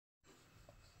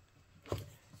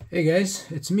Hey guys,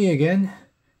 it's me again.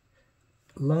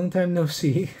 Long time no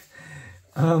see.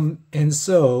 Just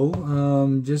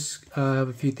have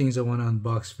a few things I want to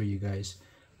unbox for you guys.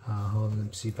 Hold on, let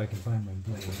me see if I can find my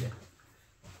blade.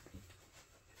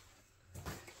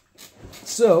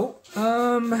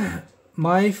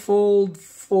 My Fold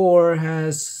 4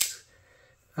 has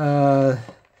had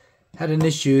an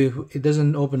issue. It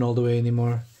doesn't open all the way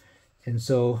anymore, and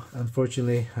so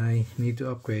unfortunately I need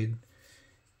to upgrade,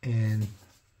 and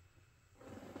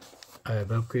I've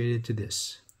upgraded to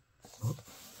this. Oh,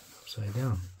 upside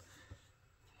down.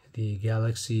 The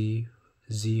Galaxy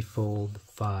Z Fold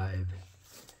 5.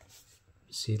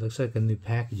 See, it looks like a new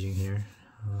packaging here.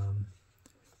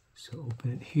 So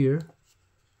open it here.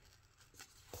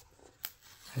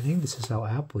 I think this is how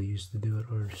Apple used to do it,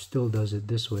 or still does it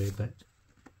this way, but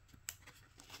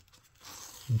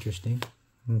interesting.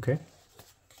 Okay.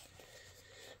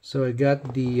 So I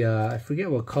got the, I forget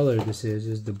what color this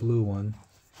is the blue one.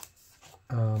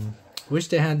 Wish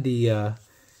they had the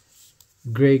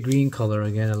gray-green color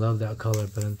again. I love that color,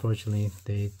 but unfortunately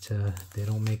they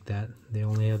don't make that. They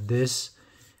only have this.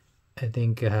 I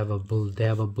think they have a blue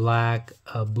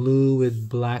with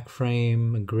black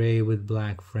frame, a gray with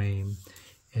black frame,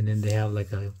 and then they have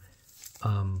like a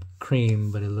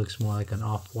cream, but it looks more like an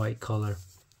off-white color.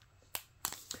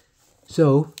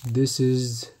 So this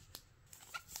is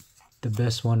the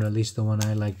best one, or at least the one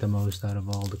I like the most out of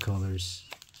all the colors.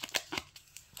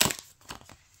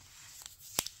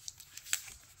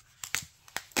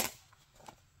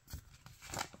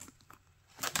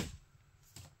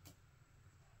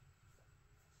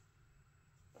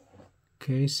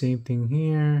 Okay, same thing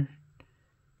here.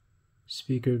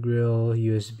 Speaker grill,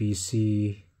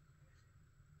 USB-C.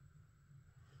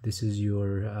 This is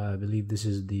your, I believe this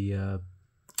is the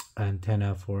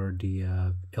antenna for the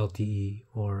LTE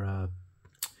or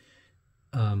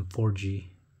 4G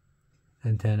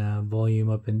antenna. Volume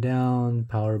up and down,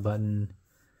 power button,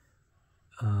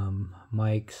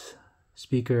 mics,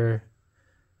 speaker.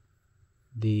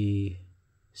 The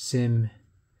SIM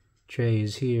tray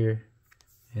is here,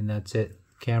 and that's it.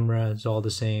 Camera is all the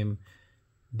same.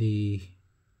 The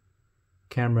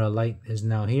camera light is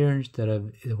now here instead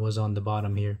of it was on the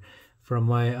bottom here. From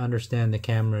what I understand, the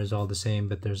camera is all the same,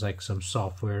 but there's like some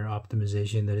software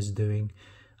optimization that is doing,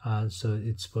 so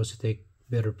it's supposed to take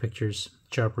better pictures,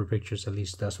 sharper pictures. At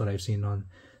least that's what I've seen on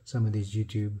some of these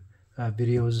YouTube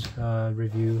videos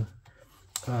review.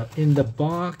 In the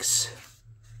box,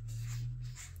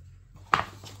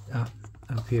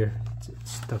 up here,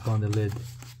 it's stuck on the lid,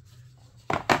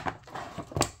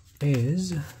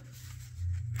 is,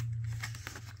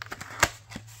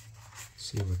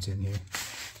 see what's in here.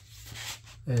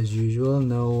 As usual,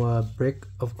 no brick,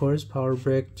 of course, power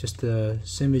brick, just the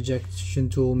SIM ejection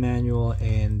tool manual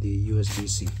and the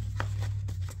USB-C.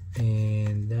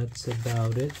 And that's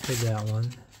about it for that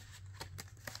one.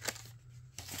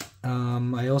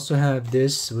 I also have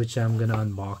this, which I'm gonna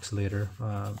unbox later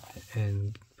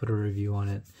and put a review on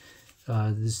it.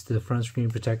 This is the front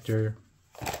screen protector.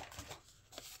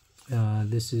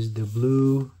 This is the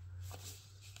blue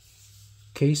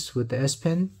case with the S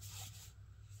Pen.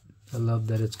 I love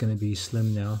that it's going to be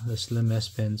slim now, a slim S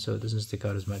Pen, so it doesn't stick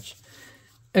out as much.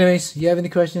 Anyways, you have any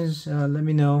questions, let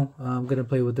me know. I'm going to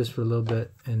play with this for a little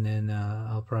bit, and then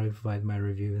I'll probably provide my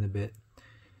review in a bit.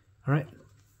 Alright,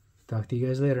 talk to you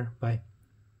guys later. Bye.